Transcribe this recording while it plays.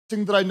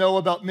thing that I know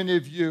about many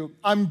of you.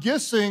 I'm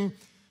guessing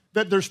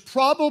that there's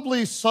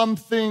probably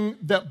something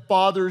that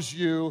bothers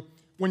you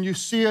when you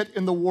see it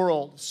in the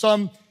world,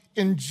 some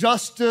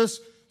injustice,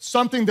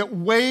 something that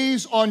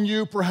weighs on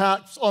you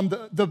perhaps on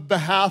the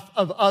behalf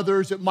of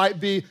others. It might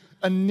be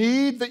a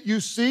need that you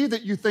see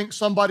that you think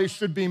somebody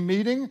should be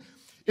meeting.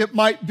 It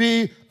might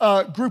be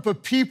a group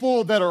of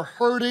people that are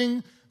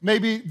hurting,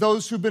 maybe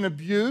those who've been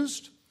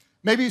abused,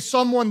 maybe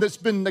someone that's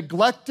been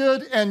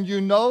neglected, and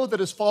you know that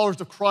as followers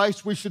of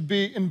Christ, we should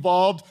be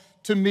involved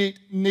to meet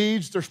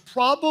needs. There's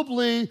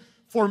probably,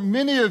 for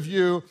many of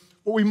you,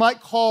 what we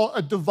might call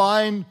a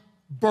divine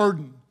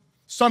burden,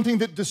 something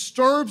that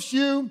disturbs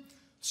you,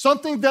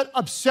 something that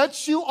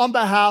upsets you on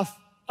behalf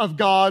of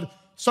God,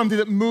 something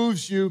that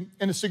moves you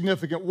in a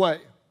significant way.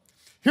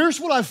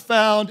 Here's what I've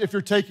found if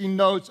you're taking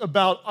notes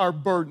about our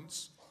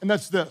burdens, and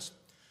that's this.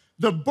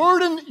 The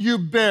burden you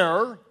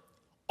bear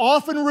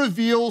often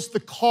reveals the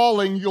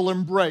calling you'll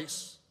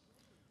embrace.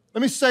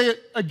 Let me say it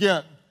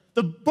again.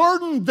 The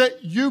burden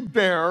that you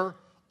bear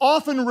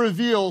often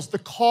reveals the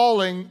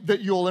calling that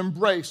you'll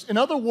embrace. In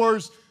other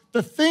words,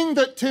 the thing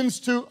that tends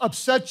to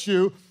upset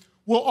you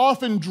will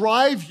often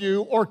drive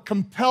you or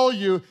compel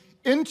you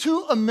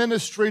into a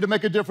ministry to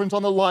make a difference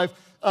on the life,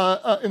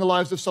 in the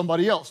lives of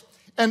somebody else.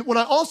 And what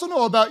I also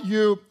know about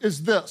you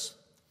is this,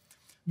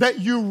 that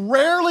you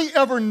rarely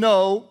ever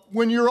know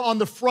when you're on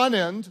the front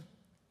end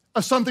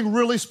of something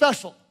really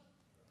special.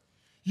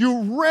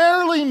 You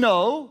rarely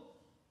know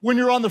when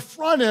you're on the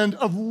front end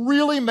of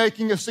really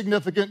making a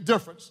significant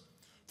difference.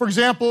 For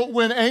example,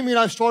 when Amy and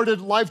I started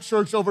Life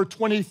Church over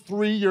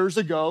 23 years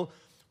ago,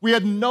 we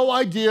had no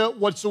idea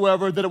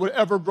whatsoever that it would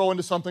ever grow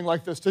into something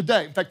like this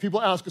today. In fact,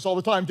 people ask us all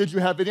the time, did you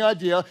have any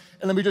idea?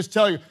 And let me just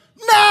tell you,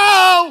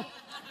 no!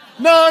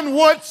 None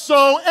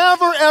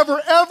whatsoever,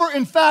 ever.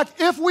 In fact,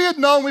 if we had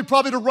known, we'd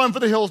probably have run for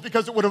the hills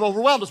because it would have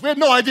overwhelmed us. We had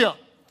no idea.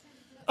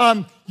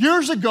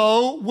 Years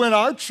ago, when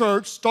our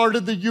church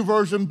started the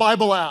YouVersion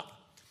Bible app,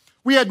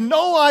 we had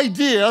no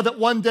idea that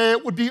one day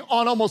it would be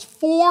on almost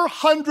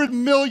 400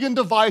 million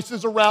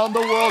devices around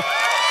the world.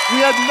 We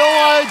had no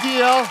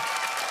idea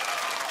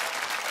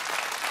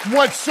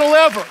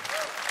whatsoever.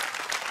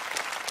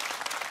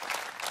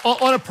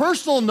 On a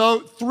personal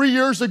note, 3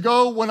 years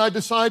ago, when I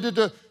decided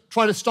to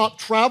try to stop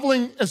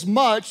traveling as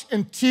much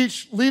and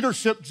teach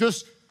leadership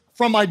just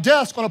from my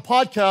desk on a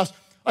podcast,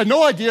 I had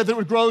no idea that it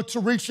would grow to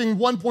reaching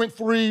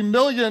 1.3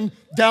 million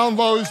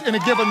downloads in a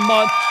given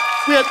month.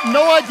 We had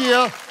no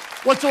idea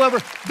whatsoever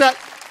that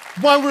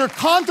while we were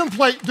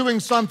contemplating doing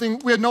something,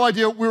 we had no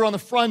idea we were on the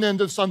front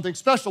end of something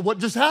special. What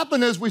just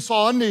happened is we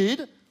saw a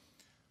need.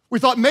 We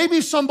thought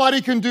maybe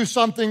somebody can do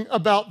something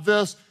about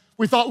this.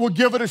 We thought we'll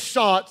give it a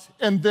shot,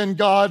 and then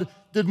God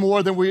did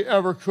more than we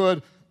ever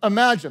could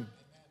imagine.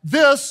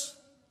 This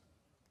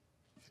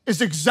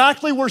is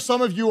exactly where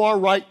some of you are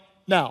right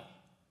now,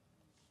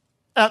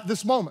 at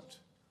this moment.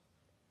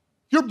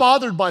 You're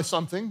bothered by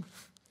something.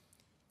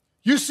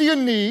 You see a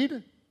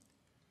need.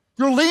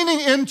 You're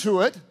leaning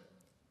into it.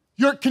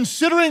 You're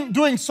considering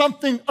doing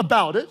something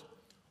about it.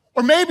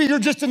 Or maybe you're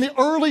just in the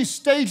early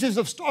stages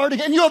of starting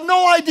and you have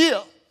no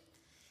idea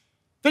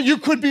that you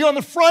could be on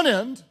the front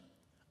end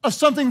of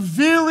something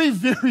very,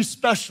 very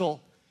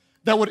special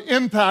that would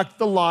impact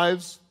the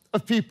lives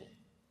of people.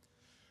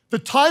 The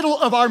title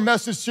of our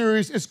message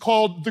series is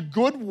called The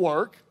Good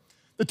Work.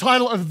 The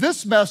title of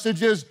this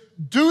message is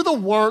Do the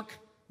Work,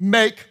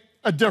 Make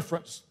a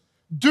Difference.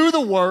 Do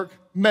the work,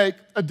 make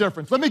a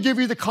difference. Let me give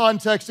you the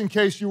context in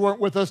case you weren't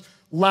with us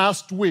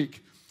last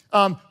week.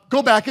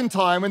 Go back in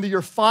time, in the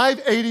year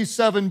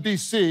 587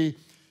 BC,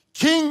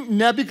 King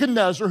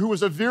Nebuchadnezzar, who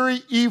was a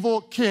very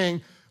evil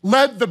king,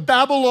 led the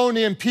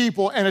Babylonian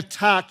people and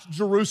attacked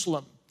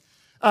Jerusalem.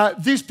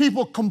 These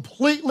people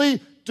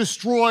completely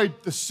destroyed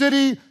the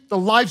city, the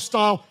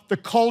lifestyle, the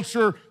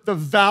culture, the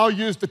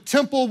values. The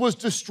temple was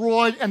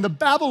destroyed, and the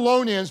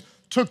Babylonians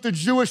took the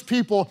Jewish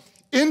people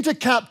into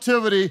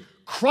captivity,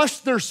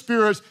 crushed their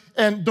spirits,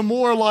 and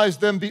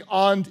demoralized them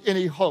beyond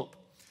any hope.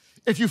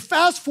 If you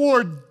fast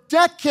forward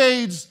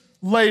decades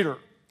later,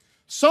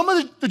 some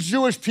of the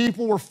Jewish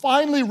people were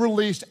finally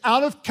released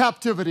out of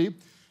captivity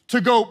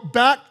to go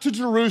back to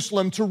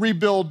Jerusalem to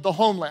rebuild the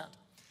homeland.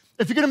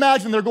 If you can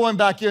imagine, they're going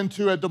back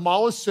into a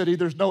demolished city.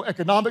 There's no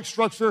economic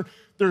structure.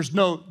 There's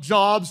no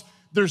jobs.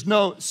 There's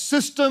no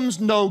systems,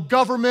 no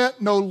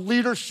government, no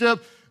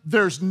leadership.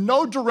 There's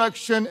no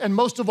direction. And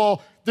most of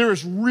all, there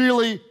is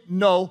really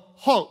no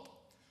hope.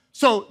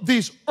 So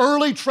these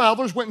early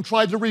travelers went and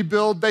tried to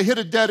rebuild. They hit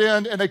a dead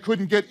end and they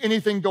couldn't get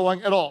anything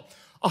going at all.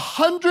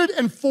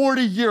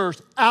 140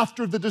 years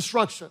after the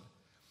destruction,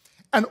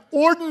 an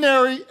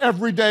ordinary,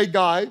 everyday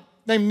guy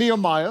named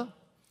Nehemiah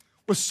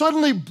was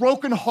suddenly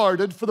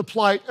brokenhearted for the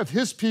plight of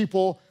his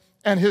people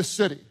and his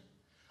city.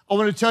 I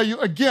want to tell you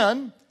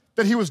again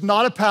that he was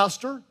not a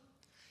pastor,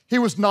 he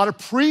was not a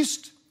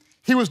priest,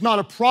 he was not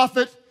a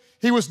prophet,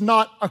 he was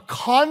not a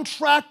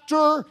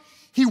contractor,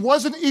 he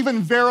wasn't even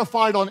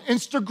verified on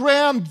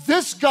Instagram.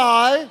 This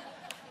guy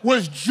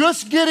was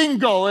just getting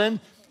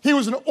going. He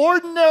was an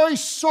ordinary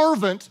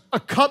servant, a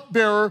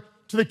cupbearer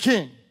to the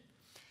king.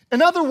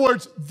 In other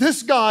words,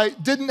 this guy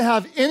didn't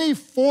have any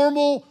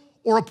formal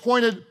or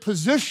appointed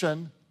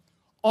position.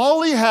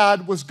 All he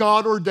had was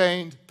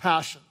God-ordained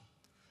passion.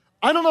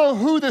 I don't know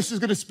who this is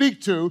going to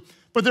speak to,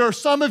 but there are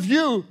some of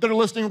you that are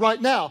listening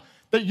right now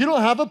that you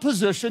don't have a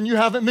position, you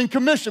haven't been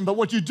commissioned, but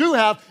what you do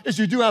have is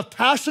you do have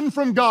passion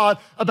from God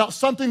about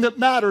something that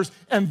matters,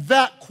 and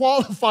that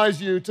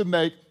qualifies you to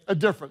make a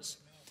difference.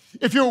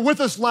 If you were with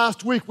us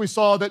last week, we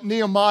saw that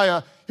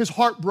Nehemiah, his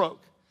heart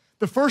broke.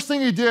 The first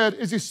thing he did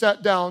is he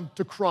sat down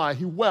to cry.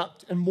 He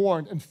wept and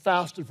mourned and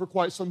fasted for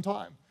quite some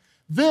time.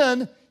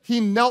 Then he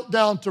knelt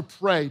down to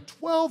pray.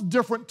 12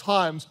 different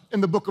times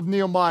in the book of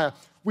Nehemiah,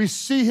 we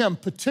see him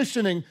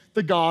petitioning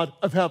the God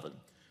of heaven.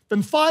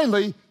 Then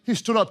finally, he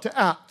stood up to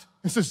act.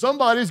 He said,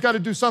 somebody's got to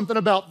do something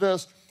about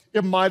this.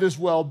 It might as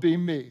well be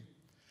me.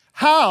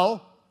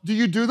 How do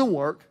you do the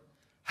work?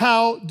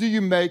 How do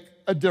you make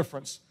a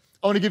difference?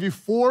 I want to give you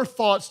 4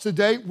 thoughts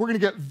today. We're going to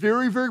get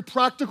very, very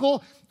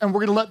practical, and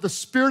we're going to let the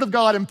Spirit of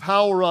God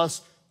empower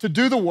us to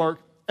do the work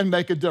and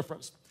make a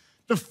difference.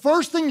 The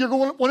first thing you're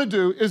going to want to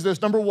do is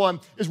this. Number 1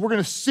 is we're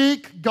going to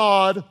seek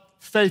God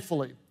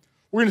faithfully.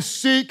 We're going to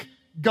seek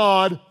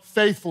God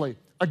faithfully.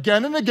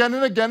 Again and again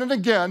and again and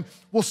again,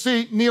 we'll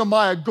see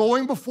Nehemiah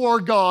going before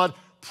God,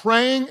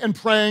 praying and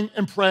praying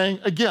and praying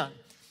again.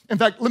 In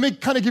fact, let me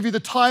kind of give you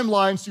the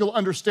timeline so you'll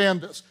understand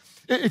this.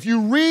 If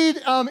you read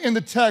in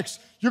the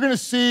text, you're going to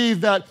see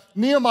that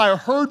Nehemiah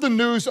heard the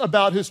news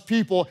about his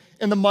people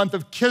in the month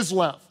of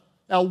Kislev.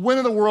 Now, when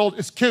in the world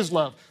is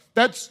Kislev?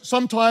 That's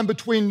sometime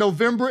between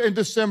November and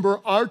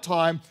December, our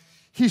time.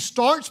 He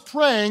starts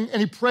praying,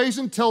 and he prays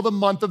until the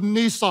month of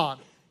Nisan.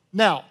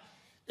 Now,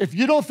 if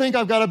you don't think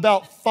I've got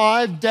about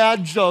 5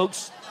 dad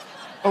jokes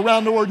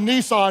around the word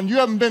Nisan, you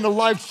haven't been to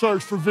Life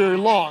Church for very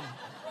long.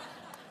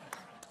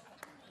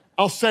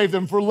 I'll save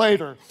them for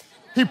later.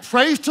 He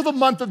prays to the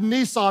month of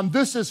Nisan.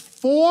 This is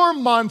 4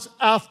 months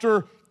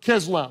after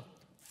Kislev.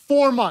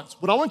 4 months.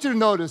 What I want you to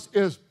notice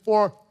is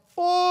for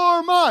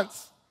 4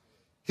 months,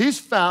 he's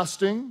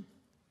fasting,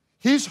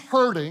 he's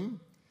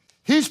hurting,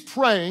 he's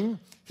praying,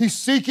 he's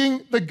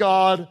seeking the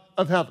God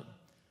of heaven.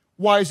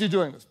 Why is he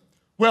doing this?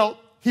 Well,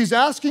 he's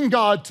asking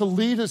God to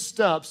lead his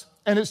steps,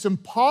 and it's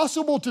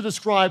impossible to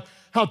describe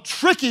how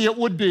tricky it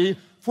would be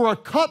for a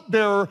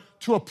cupbearer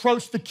to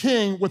approach the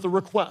king with a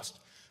request.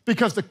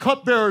 Because the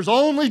cupbearer's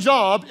only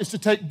job is to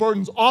take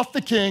burdens off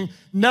the king,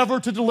 never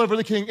to deliver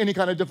the king any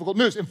kind of difficult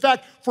news. In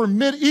fact, for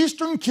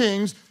Mideastern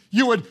kings,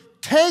 you would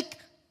take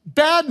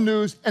bad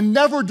news and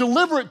never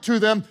deliver it to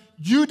them.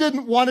 You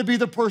didn't want to be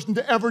the person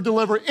to ever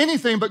deliver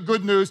anything but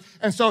good news,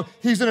 and so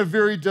he's in a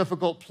very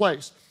difficult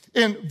place.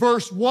 In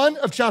verse 1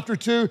 of chapter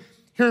 2,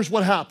 here's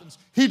what happens.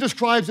 He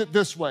describes it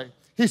this way.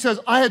 He says,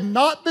 I had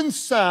not been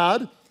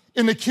sad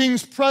in the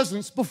king's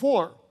presence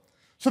before.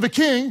 So the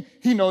king,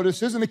 he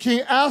notices, and the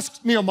king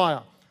asks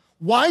Nehemiah,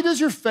 why does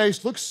your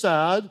face look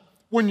sad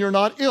when you're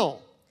not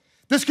ill?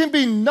 This can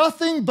be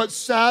nothing but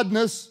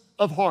sadness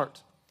of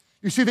heart.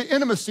 You see the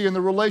intimacy in the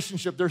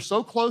relationship. They're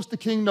so close, the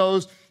king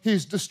knows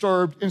he's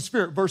disturbed in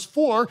spirit. Verse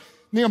 4,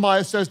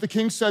 Nehemiah says, the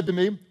king said to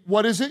me,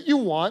 what is it you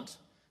want?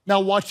 Now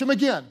watch him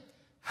again.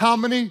 How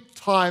many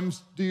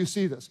times do you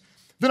see this?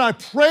 Then I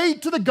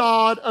prayed to the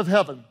God of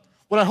heaven.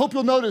 What I hope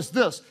you'll notice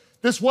this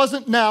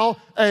wasn't now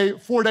a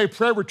 4-day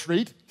prayer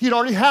retreat. He'd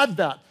already had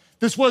that.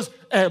 This was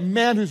a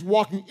man who's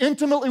walking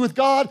intimately with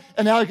God,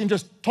 and now he can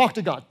just talk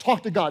to God,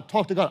 talk to God,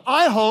 talk to God.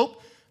 I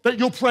hope that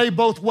you'll pray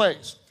both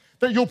ways,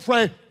 that you'll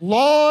pray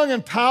long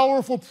and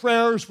powerful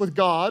prayers with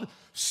God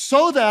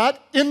so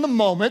that in the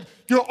moment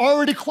you're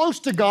already close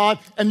to God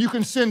and you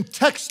can send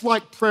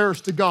text-like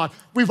prayers to God.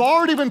 We've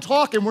already been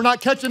talking. We're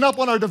not catching up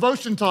on our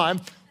devotion time.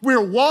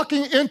 We're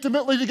walking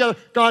intimately together.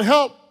 God,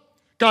 help.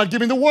 God,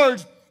 give me the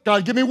words.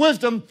 God, give me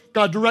wisdom.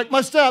 God, direct my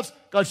steps.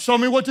 God, show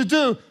me what to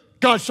do.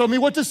 God, show me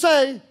what to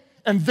say.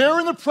 And there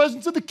in the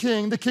presence of the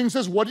king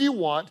says, what do you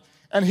want?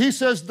 And he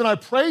says, then I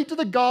prayed to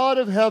the God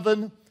of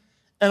heaven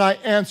and I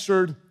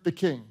answered the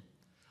king.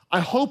 I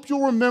hope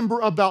you'll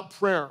remember about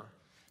prayer,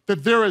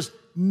 that there is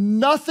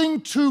nothing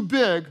too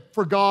big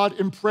for God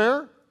in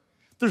prayer.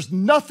 There's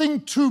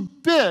nothing too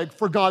big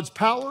for God's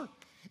power.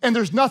 And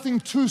there's nothing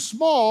too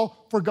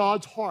small for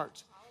God's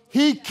heart.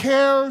 He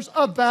cares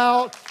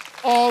about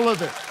all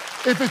of it.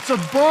 If it's a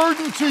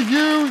burden to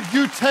you,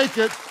 you take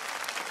it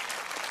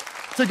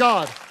to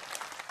God.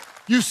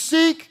 You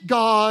seek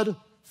God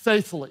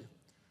faithfully.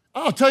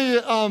 I'll tell you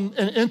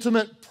an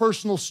intimate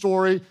personal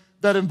story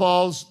that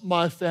involves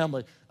my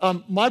family.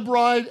 My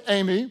bride,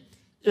 Amy,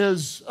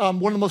 is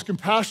one of the most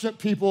compassionate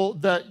people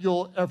that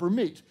you'll ever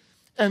meet.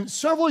 And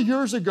several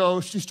years ago,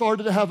 she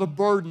started to have a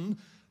burden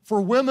for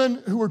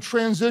women who were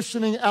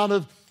transitioning out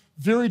of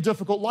very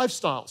difficult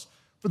lifestyles,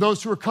 for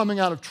those who are coming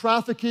out of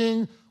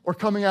trafficking or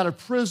coming out of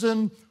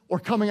prison or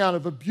coming out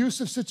of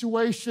abusive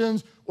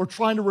situations or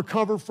trying to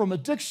recover from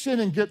addiction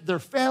and get their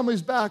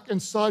families back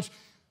and such.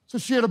 So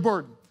she had a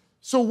burden.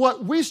 So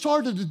what we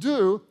started to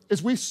do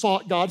is we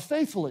sought God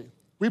faithfully.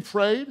 We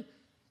prayed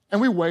and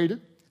we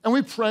waited and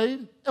we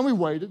prayed and we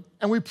waited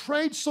and we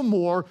prayed some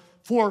more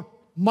for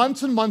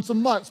months and months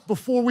and months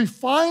before we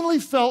finally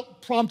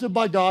felt prompted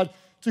by God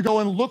to go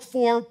and look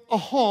for a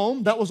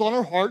home. That was on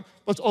our heart.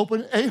 Let's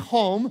open a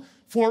home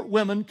for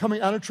women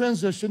coming out of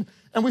transition.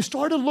 And we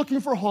started looking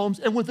for homes,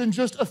 and within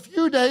just a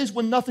few days,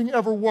 when nothing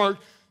ever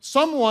worked,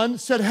 someone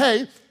said,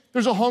 hey,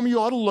 there's a home you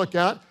ought to look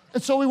at.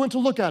 And so we went to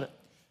look at it.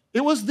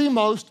 It was the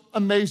most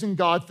amazing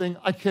God thing.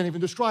 I can't even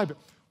describe it.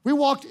 We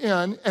walked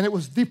in, and it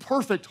was the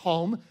perfect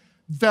home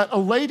that a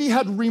lady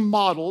had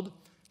remodeled,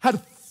 had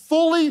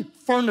fully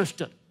furnished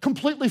it,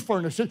 completely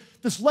furnished it.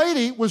 This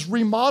lady was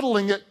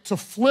remodeling it to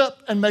flip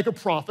and make a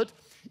profit.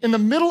 In the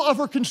middle of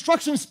her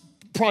construction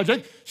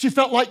project, she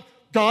felt like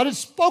God had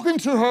spoken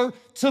to her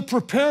to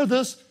prepare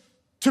this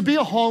to be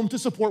a home to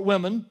support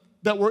women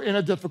that were in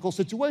a difficult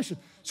situation.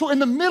 So in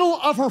the middle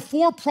of her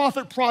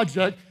for-profit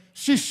project,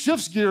 she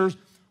shifts gears.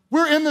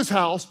 We're in this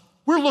house.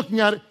 We're looking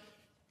at it.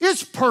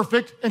 It's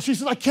perfect. And she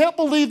says, I can't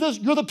believe this.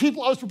 You're the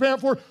people I was preparing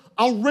for.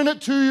 I'll rent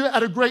it to you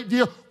at a great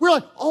deal. We're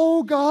like,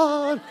 oh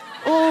God,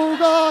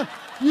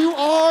 you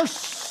are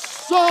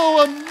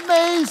so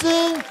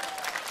amazing.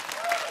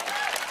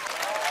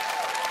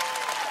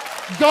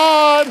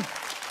 God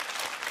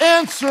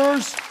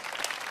answers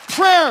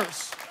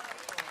prayers.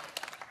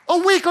 A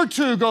week or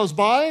two goes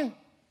by,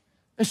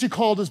 and she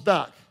called us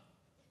back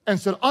and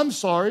said, I'm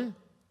sorry,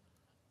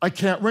 I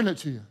can't rent it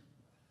to you.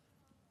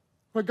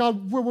 But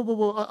God,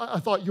 I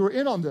thought you were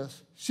in on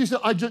this. She said,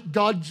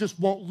 God just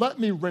won't let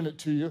me rent it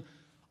to you.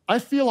 I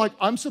feel like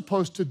I'm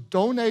supposed to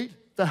donate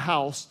the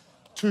house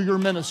to your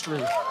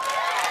ministry.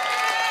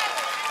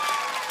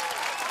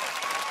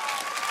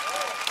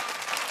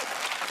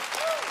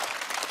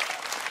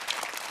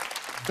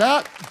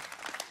 That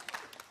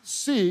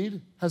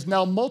seed has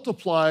now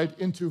multiplied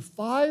into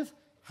 5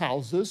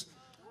 houses,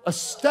 a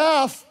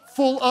staff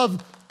full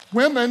of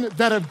women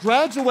that have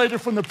graduated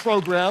from the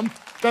program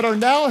that are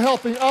now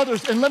helping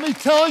others. And let me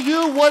tell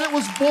you what it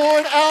was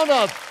born out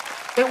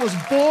of. It was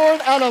born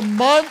out of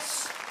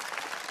months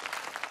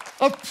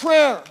of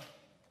prayer.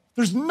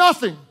 There's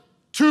nothing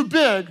too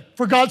big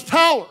for God's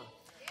power.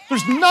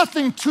 There's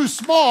nothing too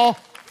small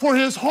for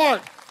his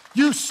heart.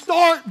 You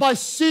start by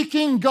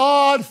seeking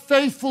God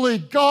faithfully.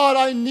 God,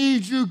 I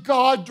need you.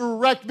 God,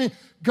 direct me.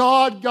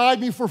 God, guide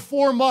me. For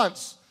 4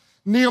 months,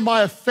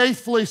 Nehemiah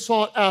faithfully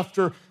sought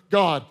after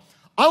God.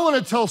 I want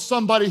to tell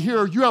somebody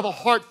here, you have a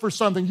heart for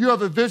something. You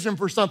have a vision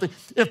for something.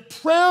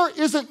 If prayer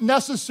isn't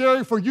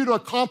necessary for you to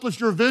accomplish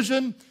your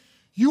vision,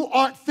 you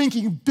aren't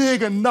thinking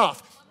big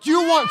enough.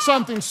 You want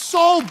something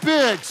so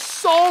big,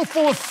 so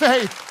full of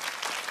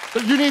faith,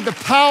 that you need the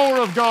power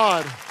of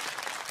God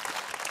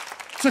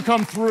to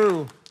come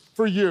through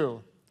for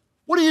you.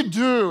 What do you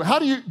do? How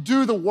do you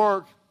do the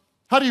work?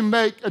 How do you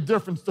make a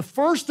difference? The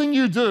first thing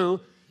you do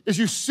is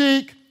you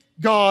seek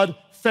God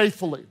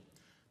faithfully.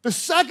 The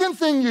second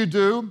thing you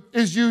do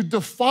is you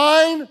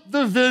define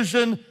the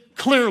vision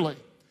clearly.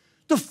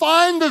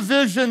 Define the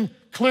vision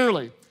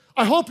clearly.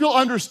 I hope you'll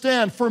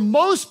understand, for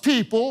most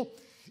people,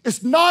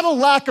 it's not a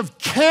lack of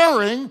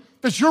caring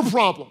that's your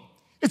problem.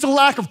 It's a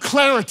lack of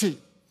clarity.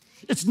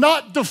 It's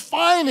not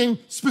defining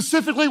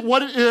specifically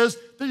what it is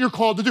that you're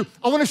called to do.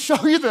 I want to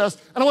show you this,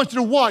 and I want you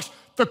to watch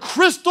the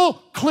crystal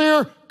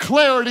clear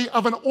clarity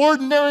of an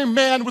ordinary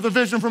man with a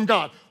vision from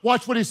God.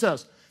 Watch what he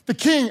says. The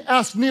king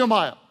asked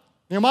Nehemiah,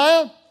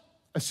 Nehemiah,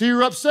 I see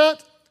you're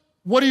upset.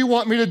 What do you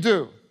want me to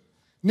do?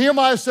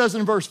 Nehemiah says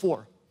in verse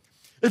 4,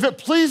 if it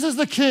pleases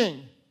the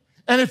king,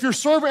 and if your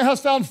servant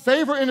has found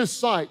favor in his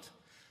sight,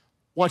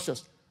 watch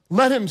this,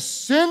 let him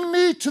send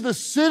me to the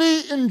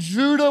city in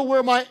Judah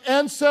where my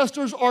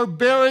ancestors are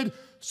buried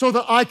so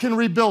that I can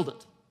rebuild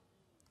it.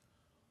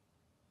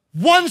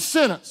 One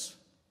sentence,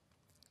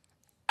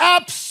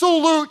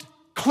 absolute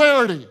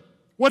clarity.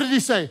 What did he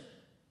say?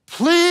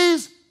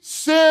 Please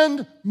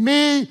send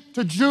me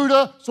to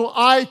Judah so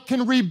I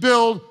can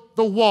rebuild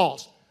the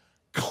walls.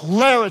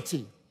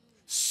 Clarity.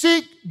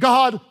 Seek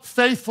God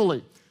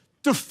faithfully.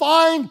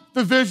 Define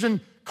the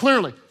vision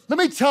clearly. Let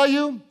me tell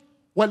you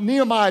what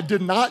Nehemiah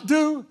did not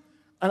do,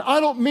 and I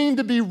don't mean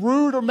to be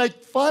rude or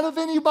make fun of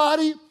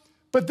anybody,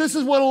 but this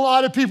is what a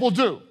lot of people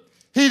do.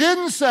 He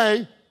didn't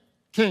say,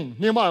 King,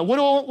 Nehemiah, what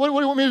do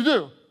you want me to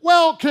do?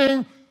 Well,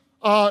 King,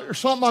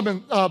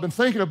 something I've been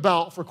thinking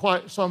about for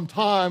quite some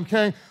time,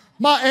 King.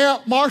 My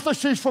Aunt Martha,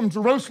 she's from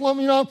Jerusalem,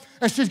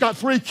 and she's got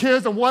 3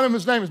 kids, and one of them,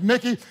 his name is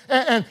Mickey.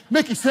 And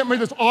Mickey sent me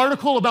this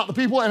article about the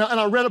people, and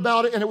I read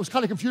about it, and it was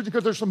kind of confusing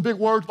because there's some big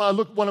words, but I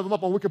looked one of them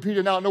up on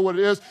Wikipedia now, I know what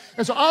it is.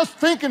 And so I was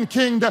thinking,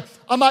 King, that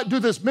I might do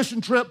this mission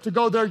trip to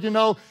go there,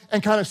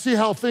 and kind of see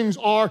how things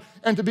are.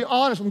 And to be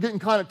honest, I'm getting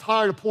kind of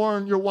tired of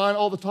pouring your wine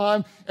all the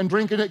time and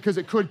drinking it because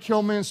it could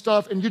kill me and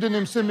stuff. And you didn't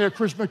even send me a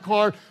Christmas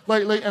card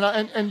lately,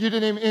 and you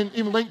didn't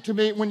even link to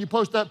me when you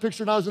posted that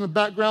picture and I was in the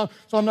background,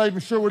 so I'm not even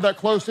sure we're that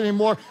close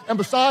anymore. And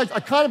besides,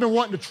 I kind of been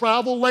wanting to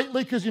travel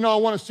lately because, I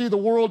want to see the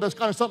world. That's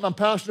kind of something I'm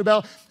passionate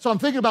about. So I'm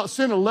thinking about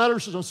sending a letter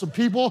to some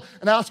people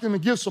and asking them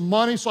to give some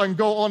money so I can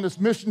go on this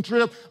mission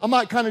trip. I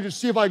might kind of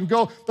just see if I can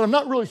go, but I'm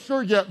not really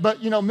sure yet.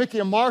 But, Mickey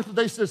and Martha,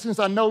 they said, since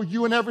I know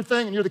you and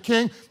everything and you're the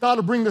king, I ought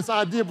to bring this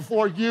idea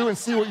before you and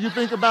see what you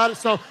think about it.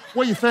 So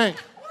what do you think?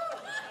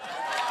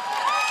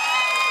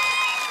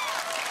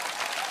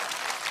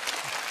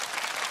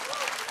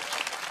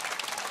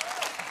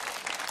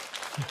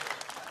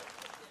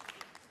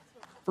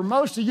 For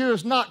most of you,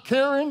 it's not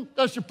caring.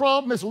 That's your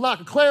problem. It's a lack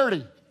of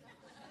clarity.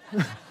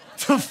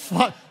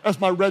 That's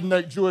my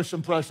redneck Jewish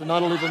impression. I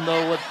don't even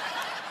know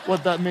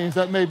what that means.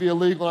 That may be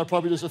illegal. I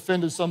probably just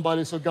offended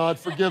somebody, so God,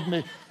 forgive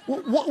me.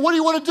 What do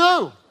you want to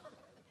do?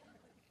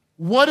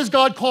 What is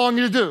God calling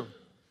you to do?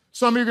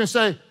 Some of you are going to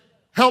say,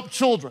 help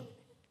children,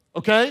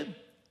 okay?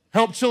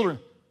 Help children.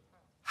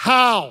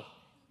 How?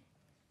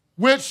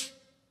 Which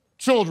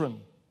children?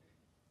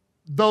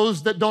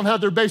 Those that don't have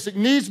their basic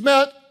needs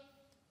met,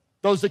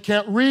 those that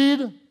can't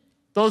read,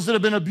 those that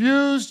have been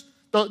abused,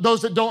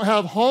 those that don't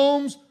have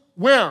homes.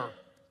 Where?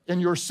 In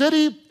your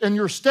city, in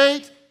your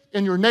state,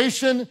 in your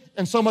nation,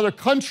 in some other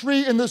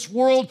country in this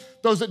world,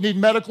 those that need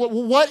medical.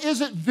 What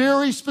is it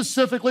very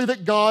specifically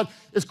that God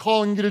is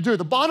calling you to do?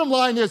 The bottom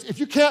line is, if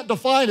you can't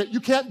define it, you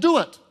can't do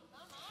it.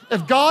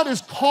 If God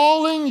is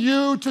calling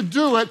you to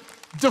do it,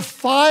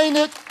 define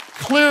it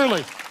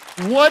clearly.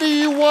 What do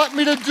you want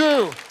me to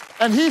do?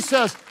 And he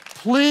says,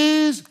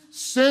 please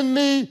send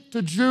me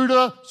to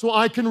Judah so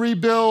I can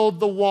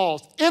rebuild the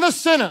walls. In a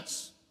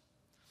sentence,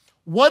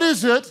 what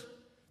is it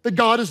that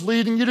God is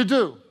leading you to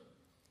do?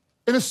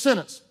 In a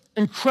sentence,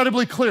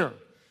 incredibly clear.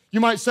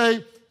 You might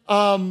say,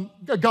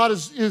 God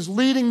is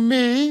leading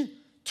me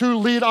to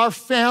lead our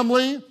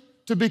family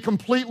to be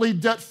completely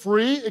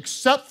debt-free,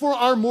 except for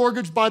our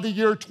mortgage by the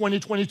year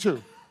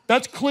 2022.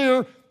 That's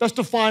clear, that's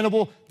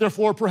definable,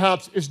 therefore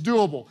perhaps it's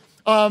doable.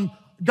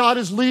 God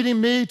is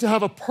leading me to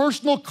have a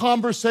personal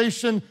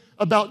conversation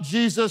about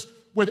Jesus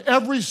with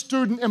every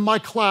student in my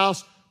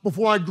class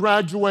before I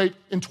graduate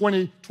in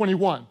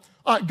 2021.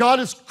 God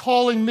is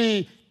calling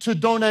me to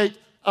donate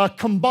a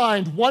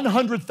combined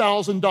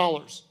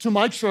 $100,000 to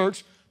my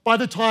church by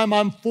the time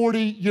I'm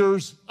 40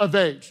 years of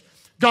age.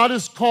 God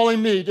is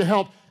calling me to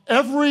help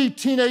every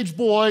teenage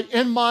boy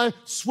in my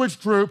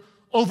switch group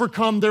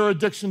overcome their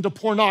addiction to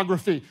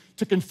pornography,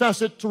 to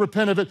confess it, to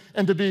repent of it,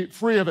 and to be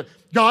free of it.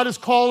 God is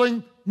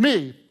calling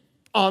me,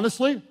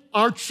 honestly,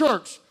 our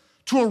church,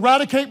 to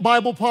eradicate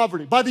Bible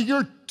poverty. By the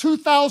year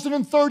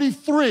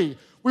 2033,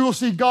 we will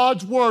see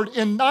God's word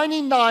in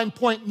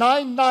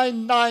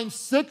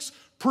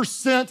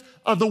 99.9996%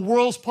 of the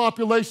world's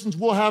populations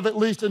will have at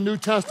least a New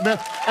Testament,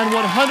 and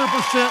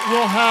 100%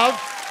 will have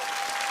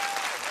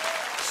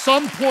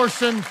some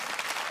portion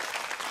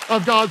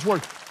of God's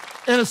word.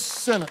 In a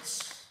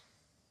sentence,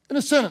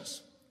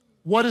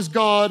 what is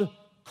God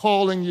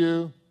calling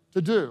you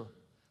to do?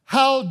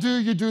 How do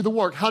you do the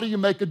work? How do you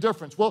make a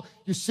difference? Well,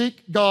 you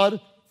seek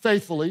God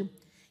faithfully.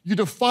 You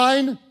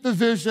define the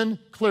vision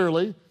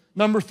clearly.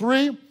 Number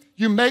 3,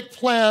 you make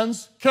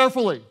plans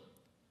carefully.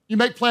 You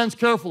make plans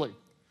carefully.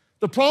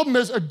 The problem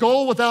is a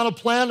goal without a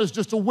plan is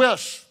just a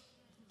wish.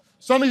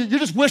 Some of you, you're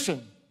just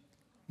wishing.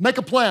 Make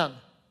a plan.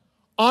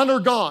 Honor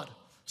God.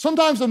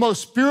 Sometimes the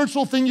most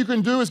spiritual thing you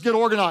can do is get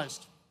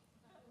organized.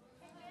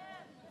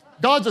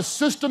 God's a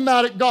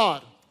systematic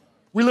God.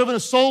 We live in a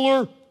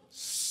solar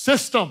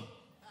system.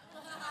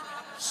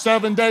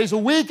 7 days a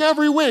week,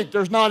 every week.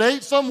 There's not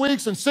 8 some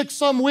weeks and 6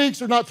 some weeks.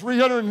 There's not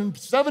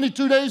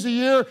 372 days a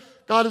year.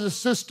 God is a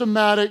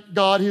systematic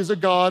God. He is a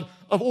God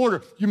of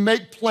order. You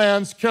make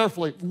plans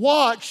carefully.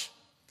 Watch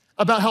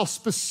about how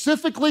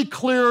specifically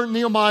clear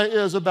Nehemiah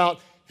is about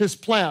his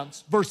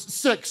plans. Verse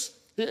 6,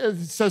 it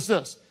says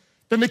this,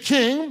 then the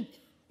king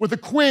with the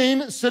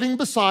queen sitting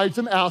beside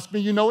him asked me,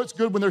 you know it's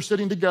good when they're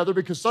sitting together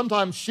because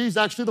sometimes she's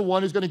actually the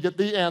one who's going to get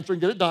the answer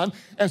and get it done.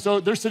 And so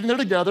they're sitting there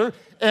together,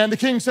 and the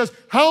king says,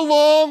 how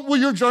long will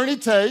your journey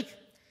take,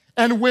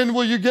 and when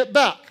will you get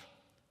back?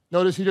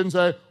 Notice he didn't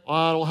say,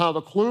 I don't have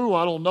a clue,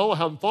 I don't know, I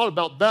haven't thought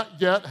about that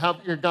yet,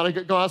 you've got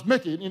to go ask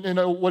Mickey. You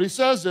know, what he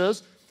says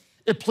is,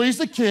 it pleased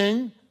the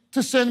king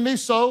to send me,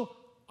 so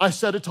I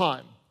set a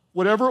time.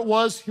 Whatever it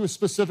was, he was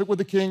specific with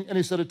the king, and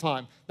he set a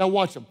time. Now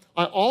watch him.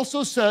 I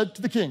also said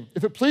to the king,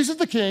 if it pleases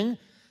the king,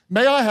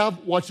 may I have,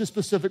 watch his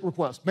specific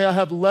request, may I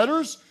have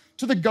letters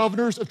to the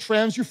governors of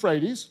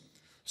Trans-Euphrates,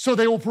 so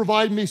they will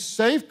provide me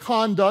safe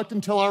conduct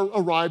until I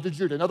arrive at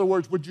Judah. In other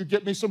words, would you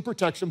get me some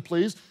protection,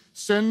 please?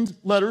 Send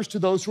letters to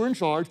those who are in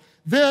charge.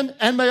 Then,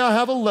 and may I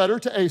have a letter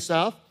to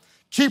Asaph,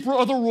 keeper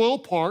of the royal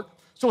park,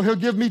 so he'll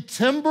give me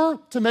timber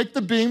to make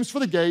the beams for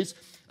the gates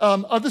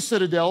of the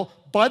citadel,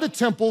 by the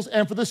temples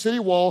and for the city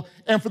wall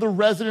and for the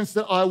residence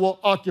that I will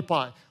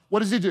occupy. What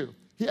does he do?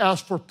 He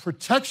asks for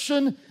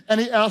protection and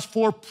he asks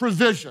for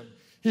provision.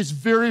 He's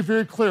very,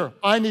 very clear.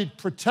 I need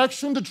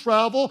protection to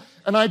travel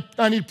and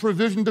I need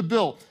provision to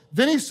build.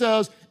 Then he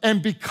says,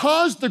 and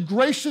because the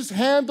gracious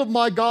hand of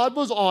my God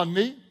was on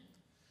me,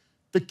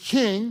 the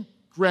king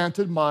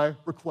granted my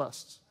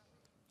requests.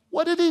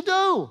 What did he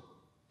do?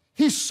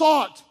 He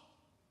sought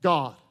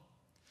God.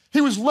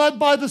 He was led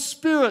by the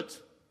Spirit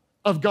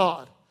of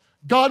God.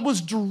 God was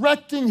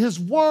directing his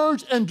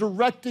words and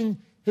directing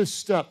his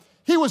step.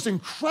 He was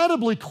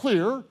incredibly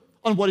clear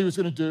on what he was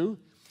going to do.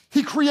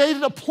 He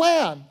created a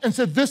plan and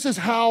said, this is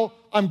how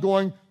I'm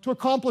going to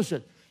accomplish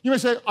it. You may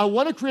say, I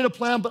want to create a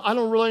plan, but I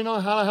don't really know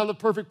how to have the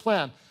perfect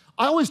plan.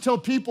 I always tell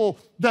people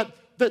that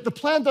the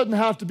plan doesn't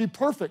have to be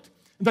perfect.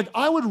 In fact,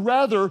 I would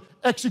rather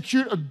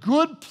execute a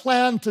good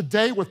plan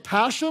today with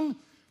passion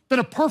than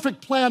a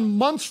perfect plan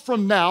months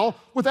from now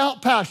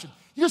without passion.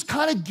 You just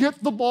kind of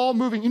get the ball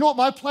moving. You know what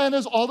my plan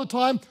is all the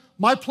time?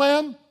 My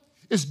plan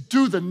is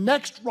do the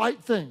next right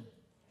thing.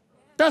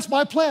 That's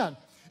my plan.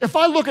 If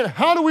I look at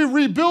how do we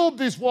rebuild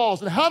these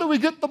walls, and how do we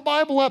get the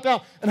Bible app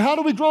out, and how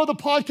do we grow the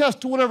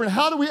podcast to whatever, and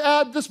how do we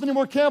add this many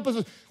more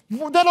campuses,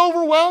 that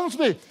overwhelms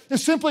me.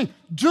 It's simply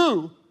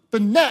do the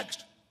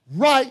next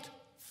right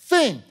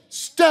thing,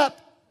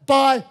 step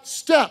by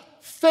step,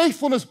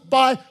 faithfulness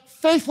by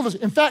faithfulness.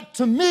 In fact,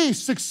 to me,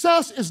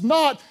 success is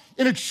not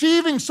in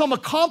achieving some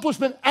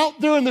accomplishment out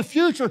there in the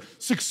future.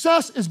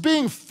 Success is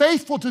being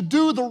faithful to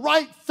do the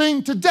right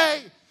thing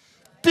today.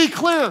 Be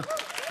clear.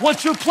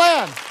 What's your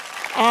plan?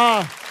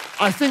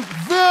 I think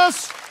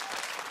this,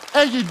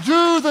 and you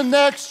do the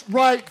next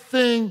right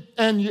thing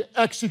and you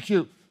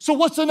execute. So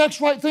what's the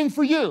next right thing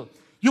for you?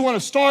 You want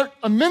to start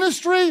a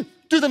ministry?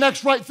 Do the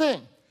next right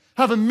thing.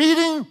 Have a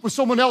meeting with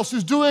someone else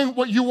who's doing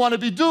what you want to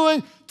be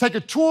doing. Take a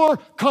tour,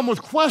 come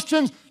with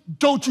questions.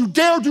 Don't you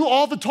dare do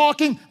all the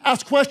talking,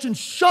 ask questions.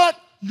 Shut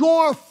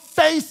your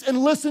face and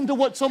listen to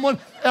what someone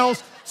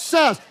else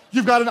says.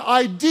 You've got an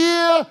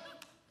idea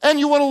and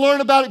you want to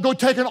learn about it, go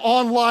take an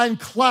online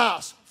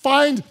class.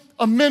 Find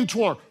a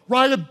mentor,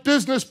 write a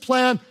business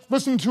plan,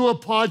 listen to a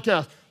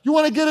podcast. You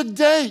want to get a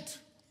date.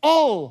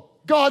 Oh,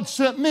 God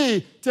sent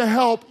me to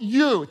help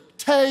you.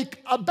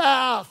 Take a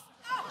bath.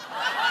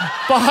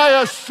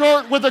 Buy a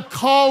shirt with a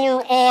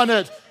collar on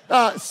it.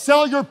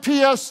 Sell your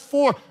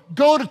PS4.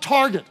 Go to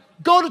Target.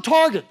 Go to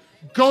Target.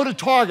 Go to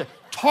Target.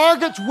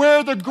 Target's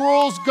where the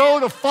girls go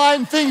to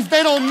find things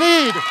they don't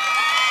need.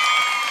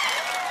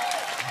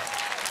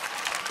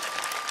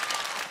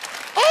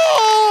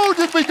 Oh,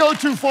 did we go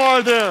too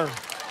far there?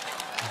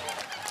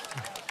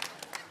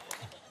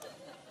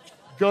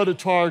 Go to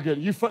Target.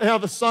 You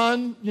have a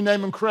son, you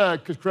name him Craig,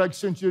 because Craig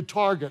sent you to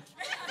Target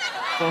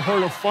for her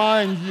to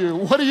find you.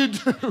 What do you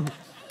do?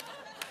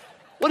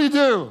 What do you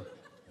do?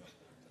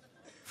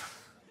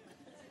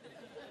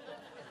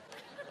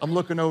 I'm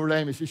looking over at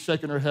Amy, she's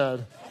shaking her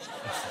head.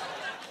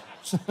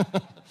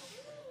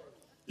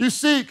 You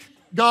seek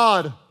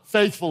God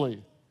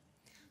faithfully.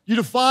 You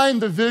define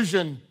the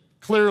vision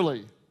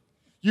clearly.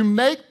 You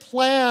make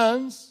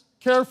plans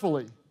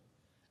carefully.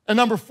 And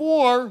number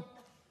 4,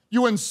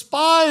 you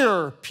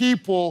inspire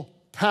people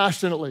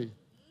passionately.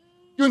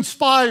 You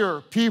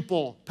inspire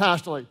people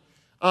passionately.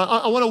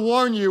 I want to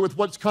warn you with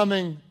what's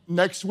coming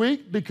next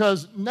week,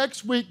 because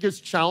next week gets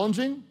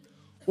challenging.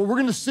 What we're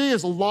going to see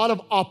is a lot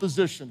of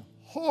opposition,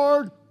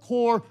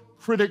 hardcore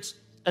critics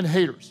and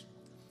haters.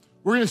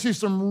 We're going to see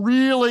some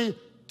really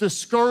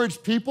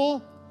discouraged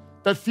people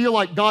that feel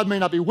like God may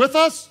not be with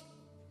us.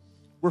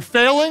 We're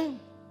failing.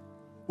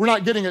 We're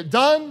not getting it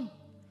done.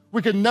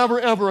 We could never,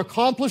 ever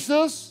accomplish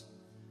this.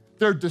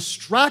 They're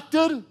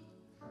distracted.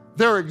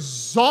 They're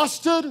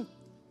exhausted.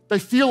 They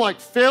feel like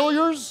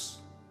failures.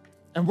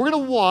 And we're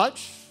going to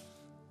watch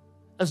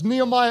as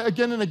Nehemiah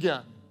again and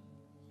again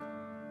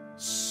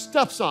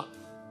steps up,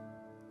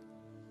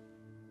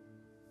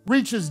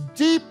 reaches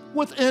deep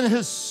within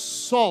his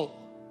soul.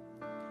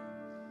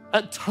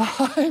 At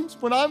times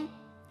when I'm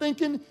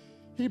thinking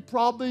he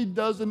probably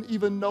doesn't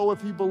even know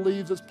if he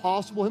believes it's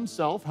possible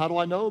himself. How do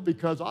I know?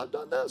 Because I've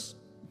done this.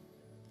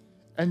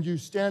 And you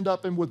stand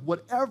up and with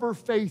whatever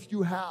faith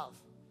you have,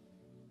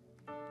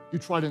 you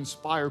try to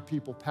inspire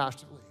people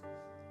passionately.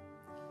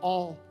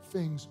 All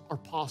things are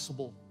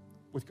possible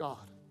with God.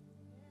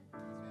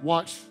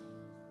 Watch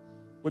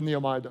what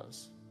Nehemiah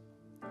does.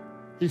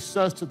 He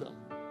says to them,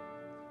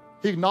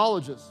 he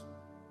acknowledges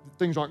that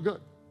things aren't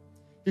good.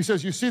 He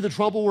says, you see the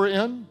trouble we're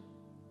in?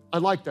 I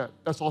like that.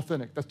 That's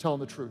authentic. That's telling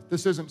the truth.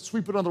 This isn't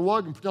sweep it under the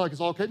rug and pretend like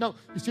it's all okay. No,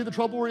 you see the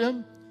trouble we're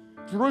in?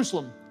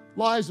 Jerusalem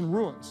lies in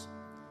ruins,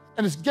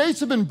 and its gates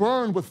have been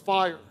burned with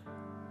fire.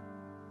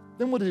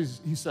 Then what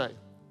does he say?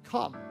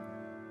 Come,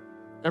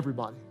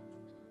 everybody.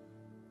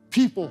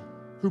 People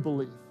who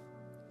believe.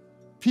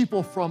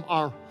 People from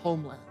our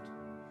homeland.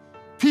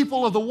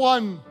 People of the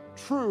one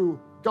true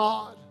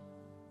God,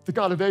 the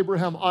God of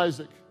Abraham,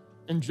 Isaac,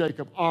 and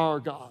Jacob, our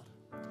God.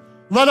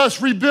 Let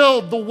us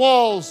rebuild the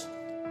walls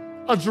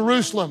of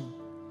Jerusalem,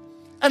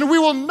 and we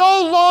will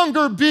no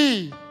longer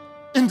be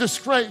in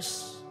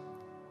disgrace.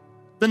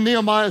 Then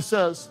Nehemiah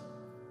says,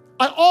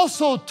 I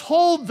also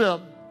told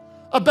them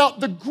about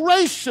the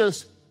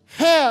gracious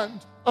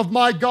hand of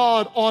my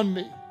God on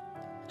me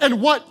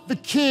and what the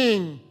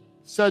king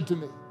said to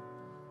me.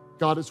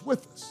 God is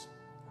with us.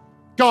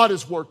 God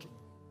is working.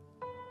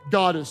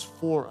 God is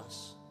for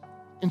us.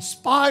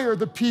 Inspire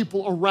the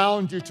people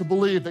around you to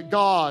believe that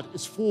God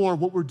is for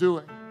what we're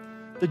doing,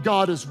 that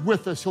God is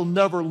with us. He'll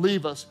never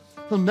leave us.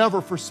 He'll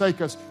never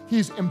forsake us.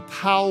 He's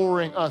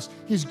empowering us.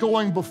 He's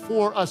going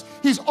before us.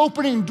 He's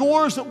opening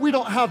doors that we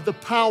don't have the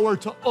power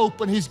to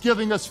open. He's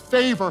giving us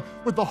favor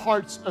with the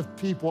hearts of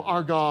people.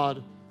 Our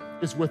God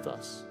is with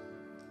us.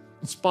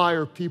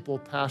 Inspire people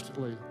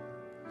passionately.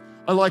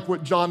 I like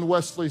what John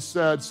Wesley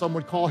said. Some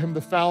would call him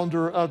the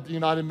founder of the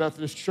United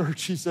Methodist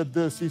Church. He said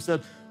this, he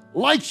said,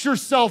 light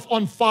yourself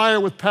on fire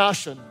with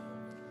passion,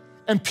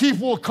 and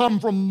people will come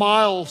from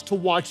miles to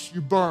watch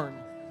you burn.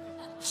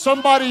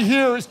 Somebody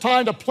here is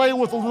trying to play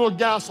with a little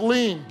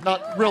gasoline.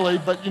 Not really,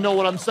 but you know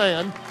what I'm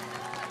saying.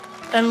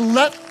 And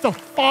let the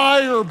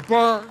fire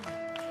burn.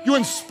 You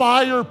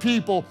inspire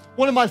people.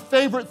 One of my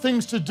favorite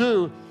things to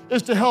do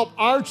is to help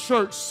our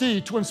church see,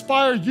 to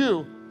inspire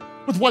you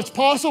with what's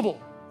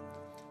possible.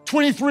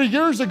 23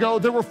 years ago,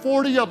 there were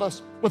 40 of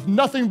us with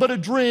nothing but a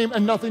dream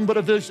and nothing but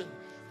a vision.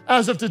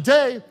 As of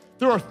today,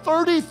 there are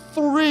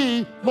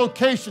 33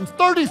 locations,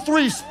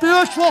 33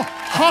 spiritual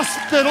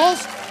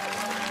hospitals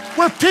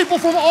where people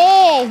from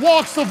all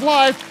walks of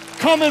life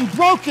come in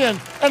broken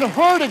and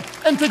hurting,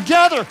 and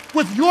together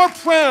with your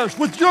prayers,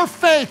 with your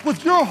faith,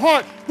 with your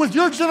heart, with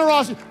your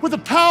generosity, with the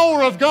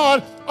power of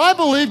God, I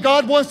believe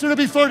God wants there to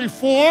be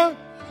 34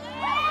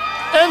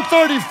 and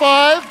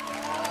 35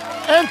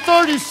 and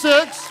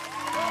 36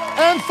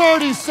 and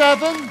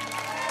 37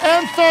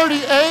 and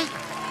 38,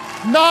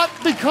 not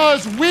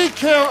because we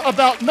care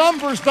about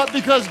numbers, but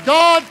because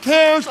God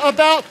cares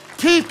about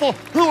people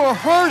who are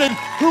hurting,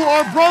 who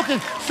are broken.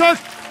 Church,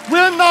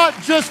 we're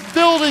not just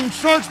building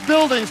church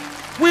buildings.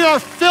 We are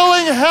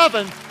filling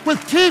heaven with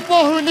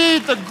people who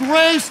need the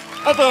grace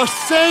of our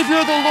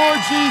Savior, the Lord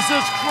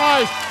Jesus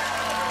Christ.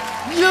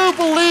 You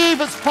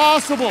believe it's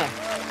possible.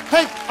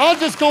 Hey, I'll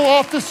just go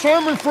off the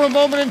sermon for a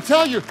moment and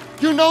tell you,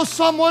 you know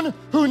someone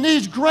who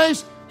needs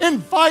grace?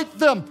 Invite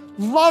them.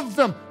 Love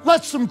them.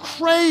 Let some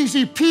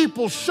crazy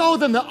people show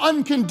them the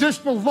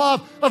unconditional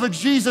love of a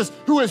Jesus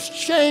who has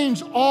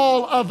changed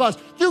all of us.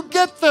 You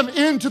get them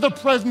into the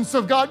presence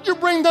of God. You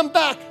bring them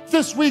back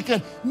this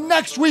weekend,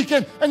 next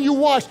weekend, and you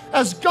watch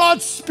as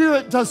God's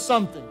Spirit does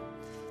something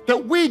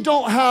that we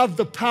don't have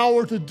the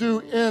power to do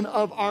in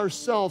of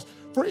ourselves.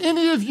 For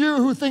any of you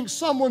who think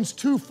someone's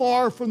too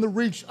far from the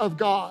reach of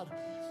God,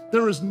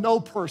 there is no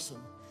person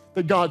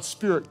that God's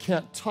Spirit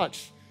can't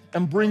touch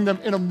and bring them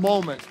in a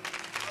moment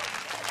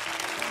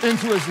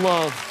into his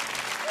love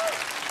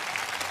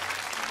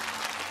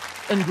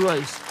and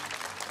grace.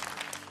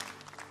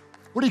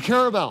 What do you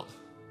care about?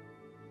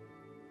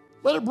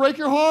 Let it break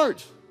your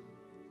heart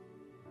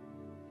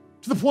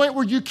to the point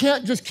where you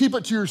can't just keep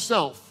it to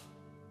yourself,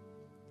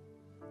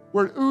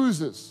 where it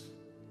oozes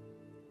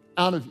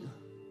out of you.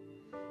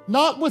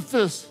 Not with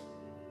this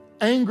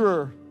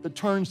anger that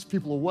turns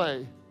people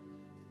away,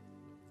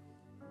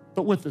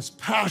 but with this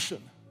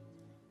passion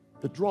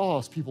that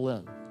draws people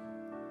in.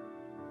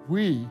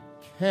 We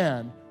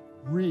can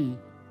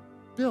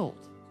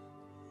rebuild.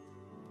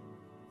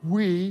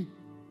 We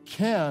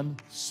can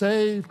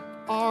save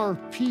our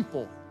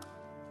people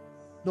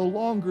no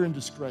longer in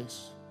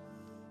disgrace.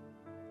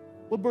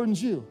 What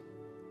burdens you?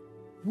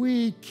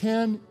 We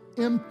can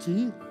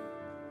empty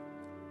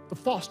the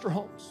foster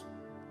homes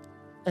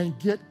and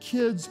get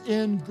kids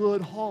in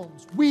good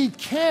homes. We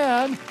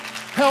can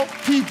help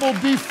people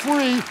be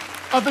free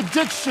of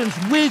addictions.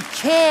 We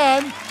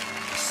can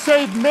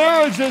save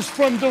marriages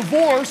from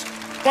divorce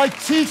by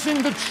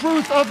teaching the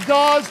truth of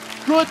God's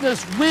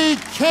goodness. We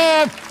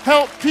can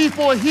help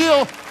people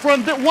heal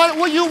from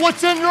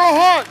what's in your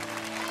heart.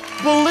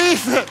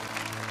 Believe it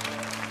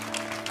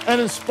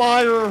and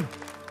inspire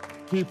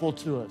people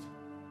to it.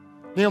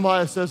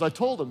 Nehemiah says, I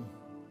told him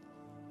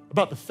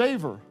about the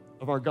favor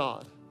of our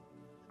God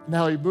and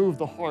how he moved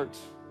the heart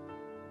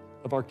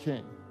of our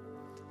King.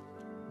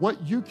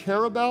 What you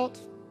care about,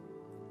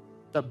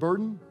 that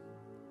burden,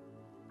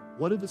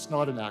 what if it's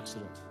not an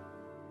accident?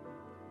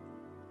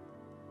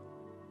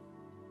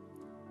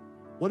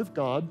 What if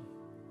God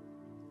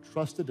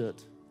trusted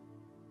it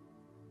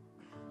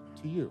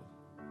to you?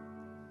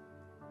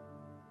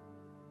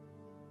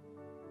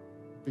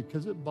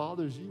 Because it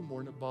bothers you more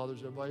than it bothers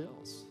everybody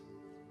else.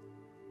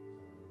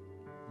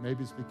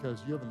 Maybe it's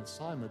because you have an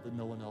assignment that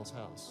no one else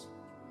has.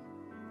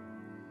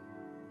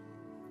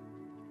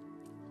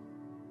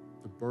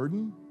 The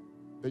burden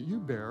that you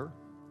bear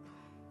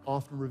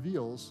often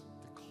reveals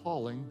the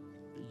calling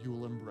that you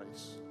will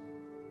embrace.